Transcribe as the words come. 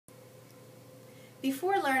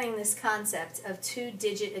Before learning this concept of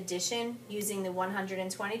two-digit addition using the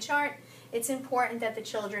 120 chart, it's important that the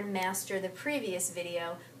children master the previous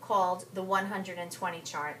video called the 120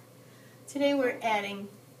 chart. Today we're adding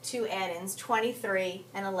two add-ins, 23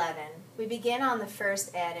 and 11. We begin on the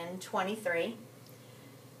first add-in, 23,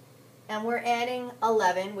 and we're adding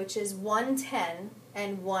 11, which is 110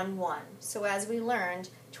 and 1 1. So as we learned,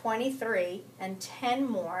 23 and 10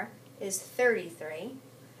 more is 33.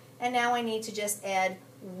 And now I need to just add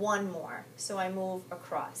one more, so I move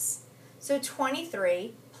across. So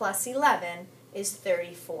 23 plus 11 is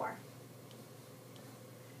 34.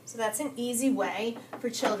 So that's an easy way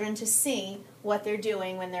for children to see what they're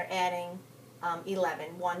doing when they're adding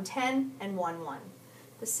 11, 110 and 1 1.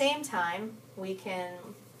 At the same time, we can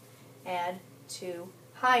add two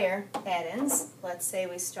higher add-ins. Let's say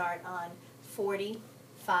we start on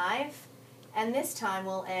 45, and this time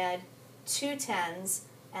we'll add two 10s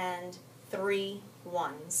and 3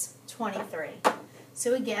 1s, 23.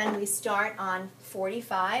 So again, we start on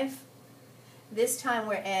 45. This time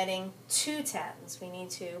we're adding two 10s. We need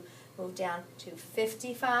to move down to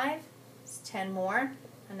 55. It's 10 more.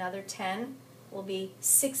 Another 10 will be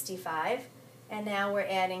 65. And now we're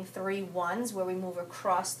adding 3 1s where we move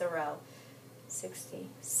across the row.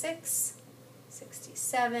 66,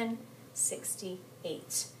 67,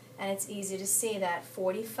 68. And it's easy to see that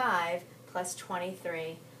 45 plus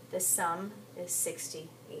 23, the sum is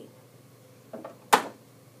 68.